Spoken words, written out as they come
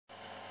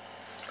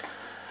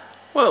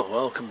Well,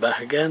 welcome back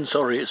again.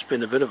 Sorry it's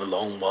been a bit of a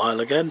long while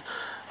again.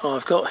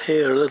 I've got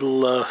here a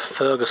little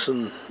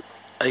Ferguson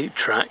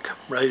 8-track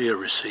radio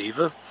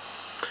receiver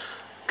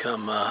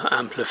come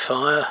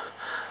amplifier.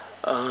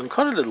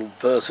 Quite a little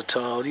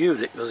versatile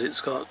unit because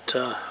it's got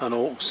an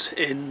aux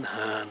in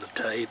and a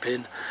tape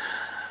in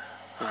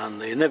and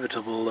the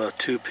inevitable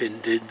 2-pin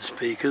DIN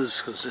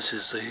speakers, because this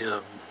is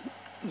the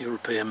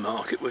European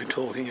market we're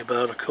talking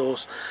about, of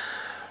course.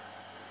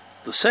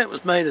 The set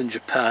was made in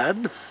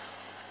Japan,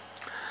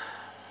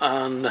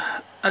 and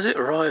as it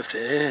arrived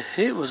here,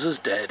 it was as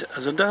dead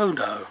as a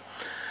dodo.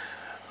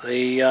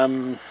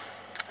 The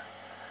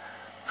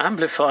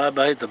amplifier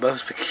made the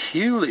most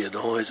peculiar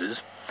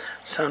noises,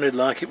 sounded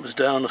like it was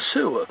down a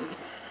sewer.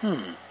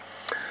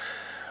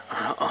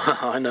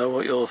 I know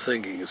what you're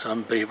thinking.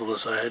 Some people have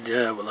said,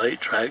 yeah, well,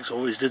 8-tracks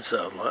always did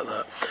sound like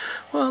that.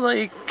 Well,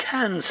 they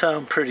can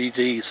sound pretty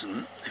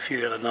decent if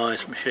you get a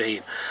nice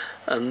machine,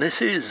 and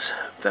this is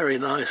very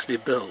nicely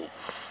built.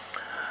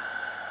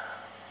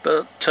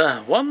 But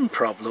one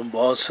problem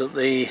was that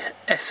the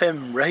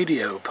FM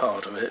radio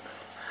part of it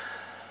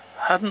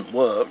hadn't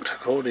worked,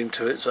 according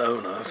to its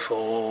owner,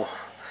 for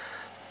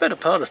the better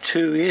part of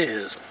 2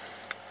 years.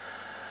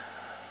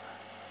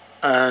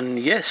 And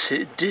yes,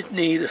 it did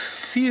need a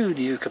few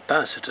new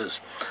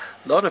capacitors.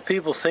 A lot of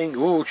people think,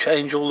 oh,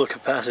 change all the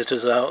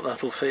capacitors out,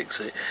 that'll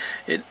fix it.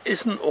 It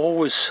isn't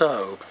always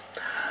so.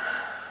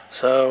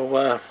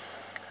 So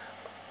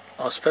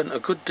I spent a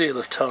good deal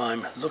of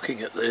time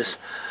looking at this,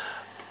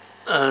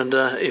 and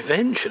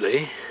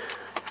eventually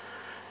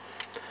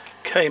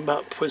came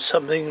up with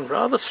something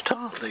rather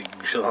startling,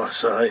 shall I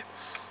say.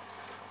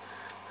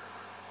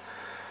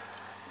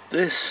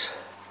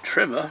 This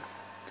trimmer,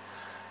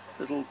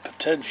 little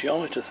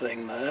potentiometer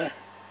thing there,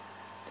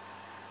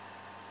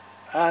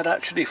 had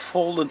actually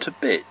fallen to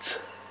bits.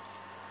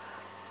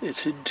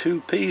 It's in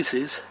 2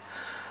 pieces,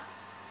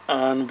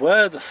 and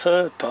where the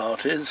third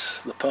part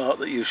is, the part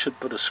that you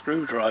should put a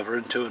screwdriver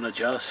into and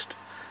adjust,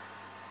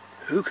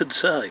 who can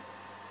say?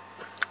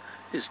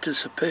 It's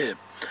disappeared.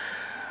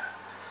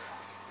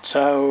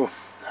 So,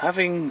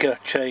 having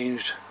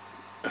changed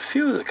a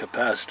few of the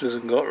capacitors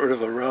and got rid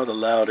of a rather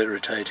loud,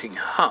 irritating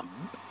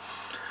hum,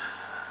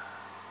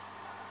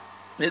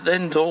 it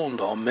then dawned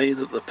on me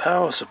that the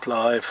power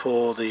supply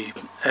for the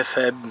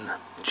FM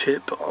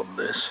chip on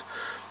this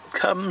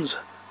comes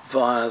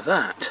via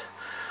that.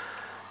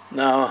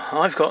 Now,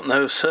 I've got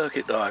no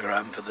circuit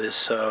diagram for this,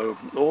 so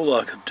all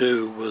I could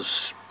do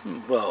was,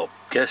 well,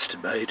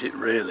 guesstimate it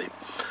really.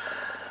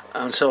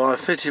 And so I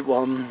fitted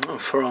one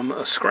from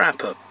a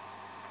scrapper.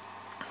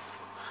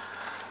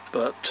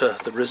 But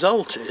the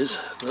result is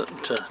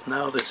that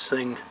now this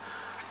thing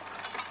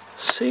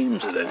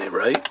seems, at any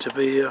rate, to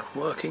be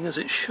working as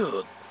it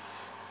should.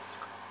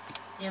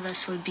 Many of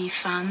us will be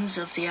fans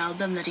of the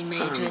album that he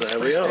made with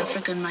West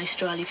African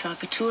maestro Ali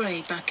Farka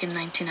Touré back in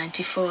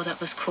 1994 that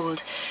was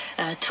called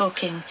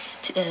Talking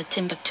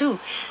Timbuktu.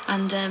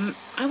 And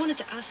I wanted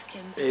to ask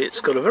him... It's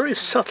got a very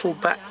subtle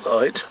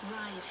backlight.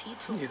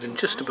 You can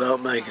just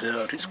about make it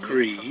out. It's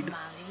green,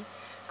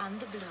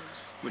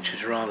 which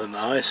is rather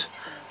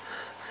nice.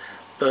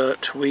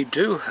 But we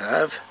do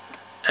have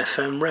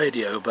FM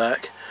radio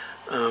back.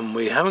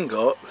 We haven't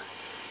got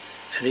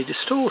any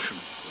distortion.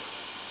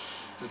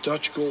 The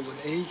Dutch Golden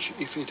Age,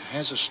 if it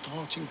has a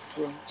starting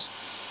point.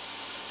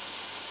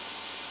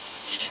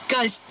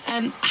 Guys,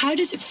 how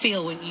does it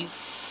feel when you...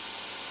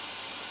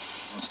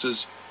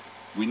 Masters,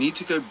 we need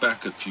to go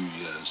back a few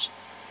years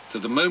to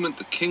the moment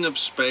the King of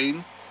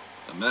Spain,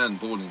 a man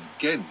born in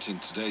Ghent in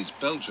today's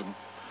Belgium,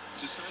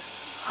 decided...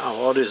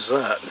 Oh, what is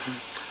that?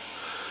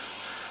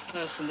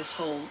 Person, this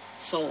whole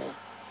soul.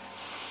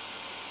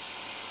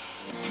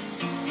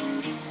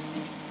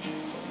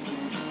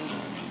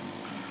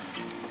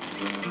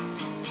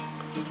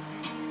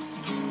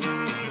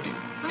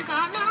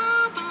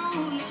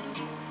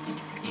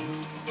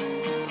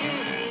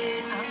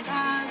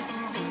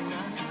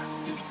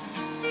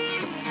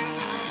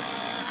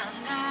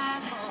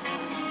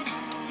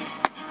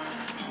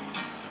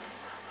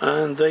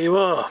 And there you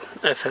are.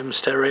 FM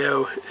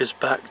stereo is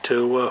back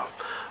to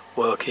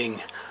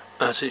working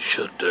as it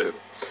should do.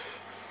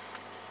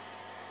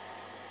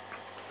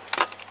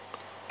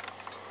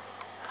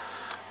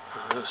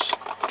 Let's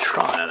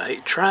try an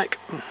 8-track.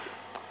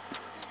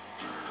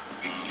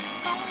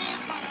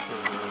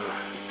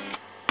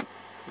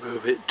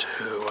 Move it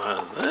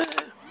to there.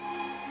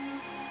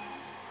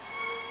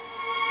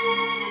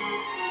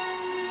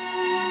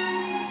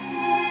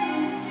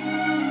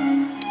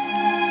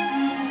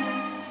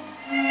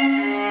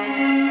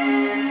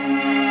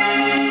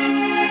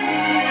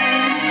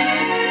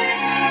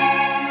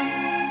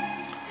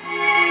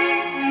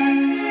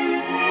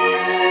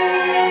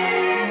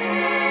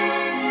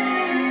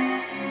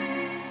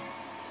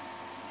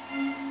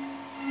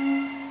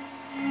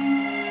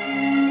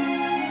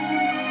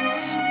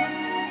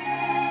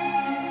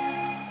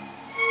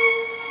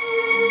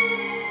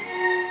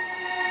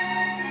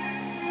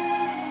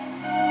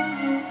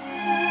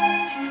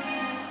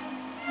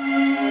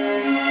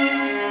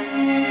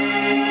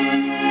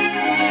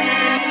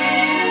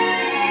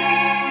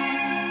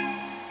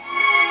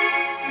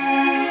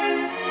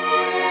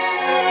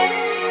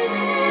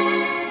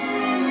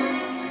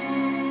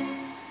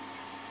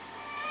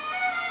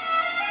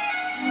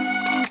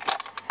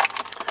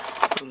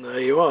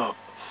 there you are.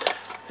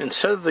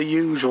 Instead of the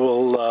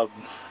usual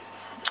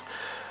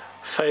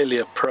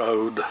failure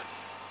prone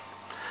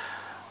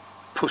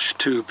push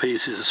two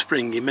pieces of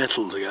springy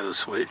metal together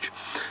switch,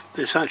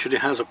 this actually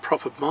has a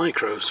proper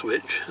micro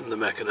switch in the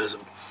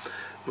mechanism,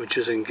 which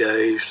is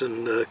engaged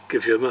and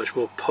gives you a much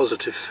more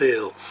positive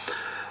feel.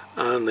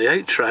 And the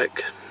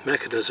 8-track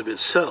mechanism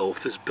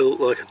itself is built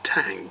like a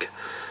tank.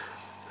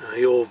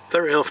 You'll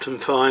very often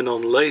find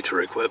on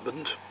later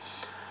equipment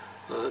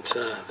that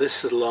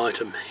this little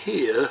item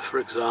here, for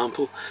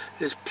example,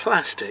 is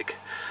plastic.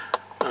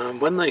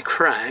 When they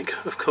crack,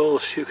 of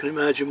course, you can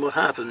imagine what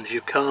happens.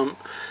 You can't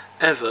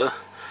ever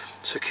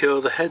secure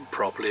the head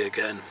properly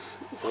again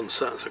once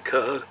that's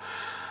occurred.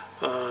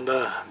 And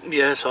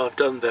yes, I've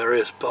done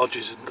various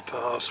bodges in the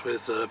past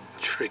with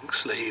shrink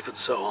sleeve and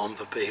so on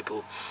for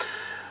people,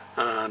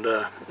 and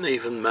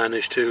even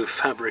managed to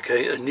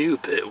fabricate a new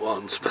bit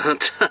once,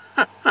 but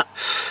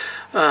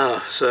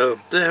so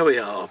there we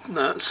are.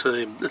 That's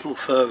a little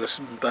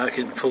Ferguson back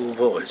in full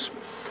voice,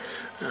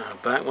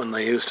 back when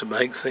they used to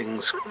make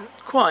things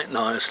quite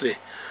nicely,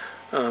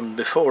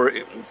 before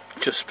it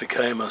just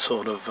became a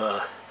sort of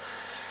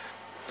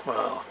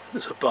well,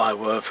 it's a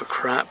byword for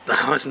crap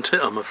now, isn't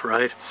it, I'm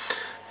afraid.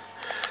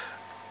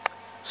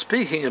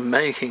 Speaking of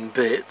making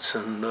bits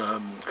and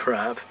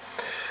crap,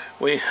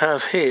 we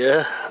have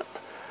here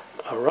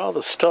a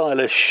rather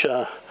stylish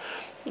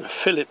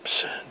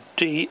Philips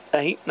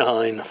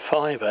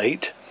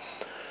D8958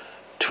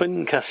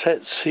 twin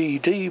cassette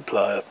CD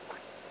player,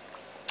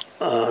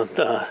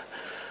 and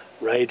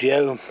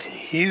radio,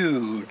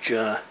 huge.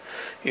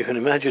 You can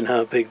imagine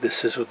how big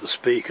this is with the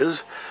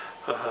speakers.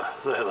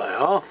 There they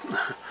are.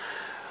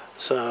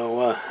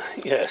 So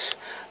yes,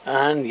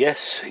 and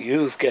yes,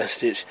 you've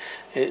guessed it,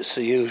 it's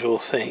the usual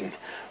thing,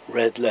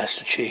 red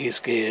Leicester cheese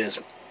gears.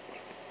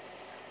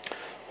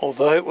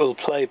 Although it will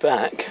play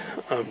back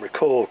and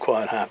record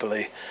quite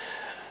happily,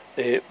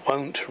 it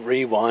won't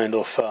rewind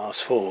or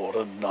fast forward,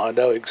 and I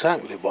know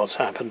exactly what's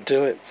happened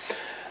to it.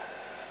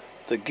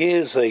 The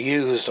gears they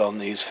used on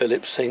these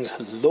Philips things,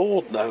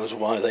 Lord knows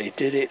why they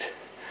did it,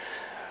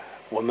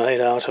 were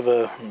made out of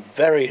a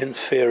very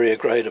inferior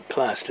grade of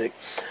plastic,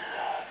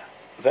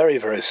 very,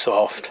 very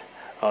soft.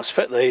 I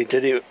expect they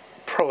did it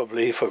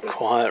probably for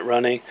quiet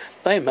running.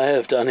 They may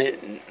have done it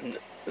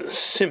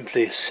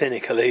simply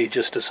cynically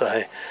just to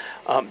say,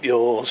 up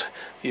yours,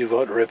 you've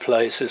got to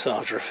replace this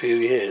after a few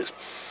years.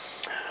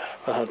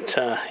 But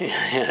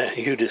yeah,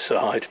 you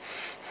decide.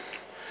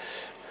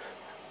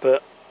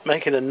 But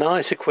making a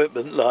nice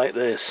equipment like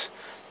this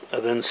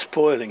and then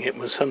spoiling it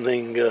with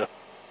something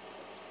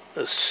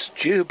as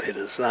stupid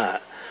as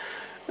that,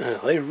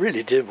 they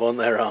really did want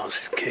their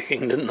asses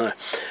kicking, didn't they?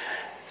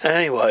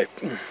 Anyway,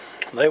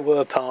 they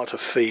were part of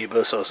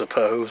Phoebus, I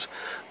suppose,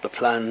 the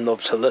planned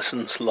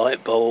obsolescence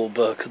light bulb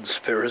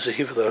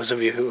conspiracy, for those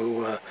of you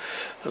who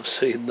have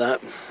seen that.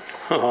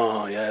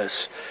 Oh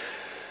yes,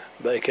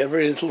 make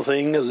every little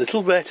thing a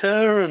little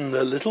better and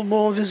a little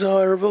more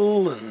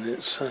desirable, and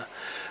it's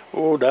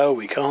oh no,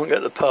 we can't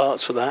get the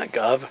parts for that,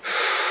 Gov.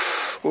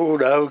 Oh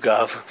no,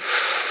 Gov,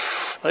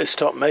 they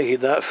stopped making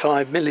that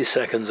 5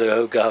 milliseconds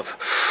ago, Gov.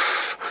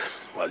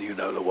 Well, you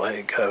know the way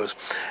it goes.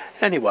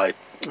 Anyway,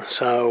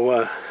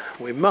 so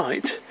we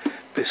might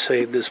be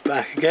seeing this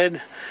back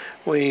again.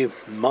 We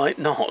might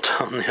not,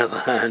 on the other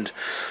hand.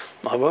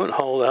 I won't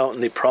hold out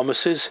any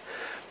promises,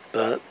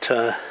 but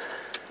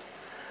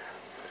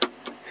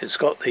it's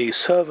got the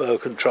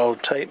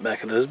servo-controlled tape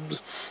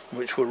mechanisms,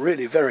 which were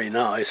really very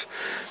nice.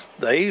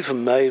 They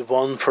even made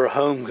one for a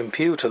home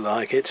computer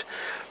like it,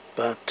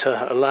 but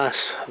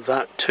alas,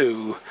 that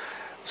too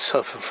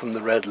suffered from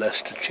the red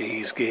Leicester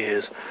cheese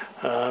gears.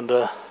 And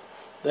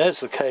there's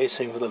the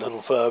casing for the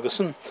little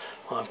Ferguson.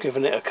 I've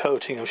given it a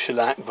coating of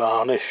shellac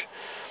varnish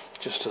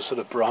just to sort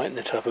of brighten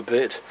it up a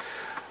bit.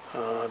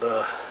 And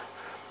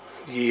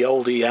ye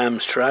olde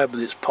Amstrad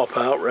with its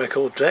pop-out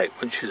record deck,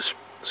 which is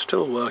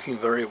still working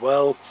very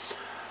well.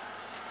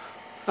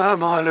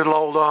 My little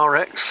old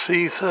RX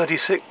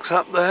C36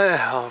 up there,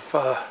 I've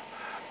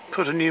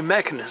put a new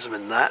mechanism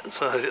in that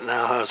so that it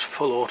now has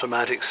full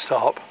automatic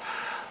stop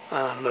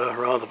and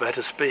rather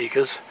better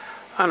speakers,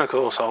 and of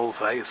course Old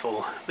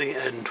Faithful, the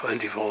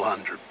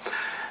N2400.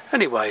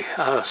 Anyway,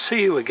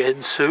 see you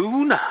again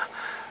soon,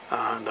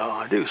 and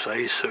I do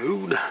say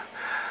soon.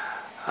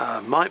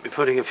 Might be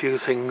putting a few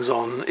things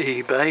on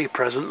eBay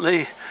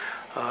presently.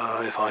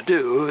 If I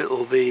do,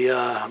 it'll be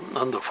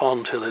under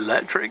Fontill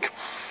Electric,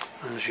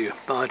 as you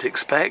might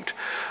expect.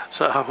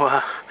 So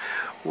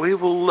we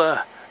will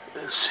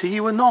see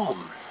you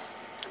anon.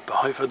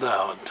 Bye for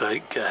now and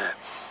take care.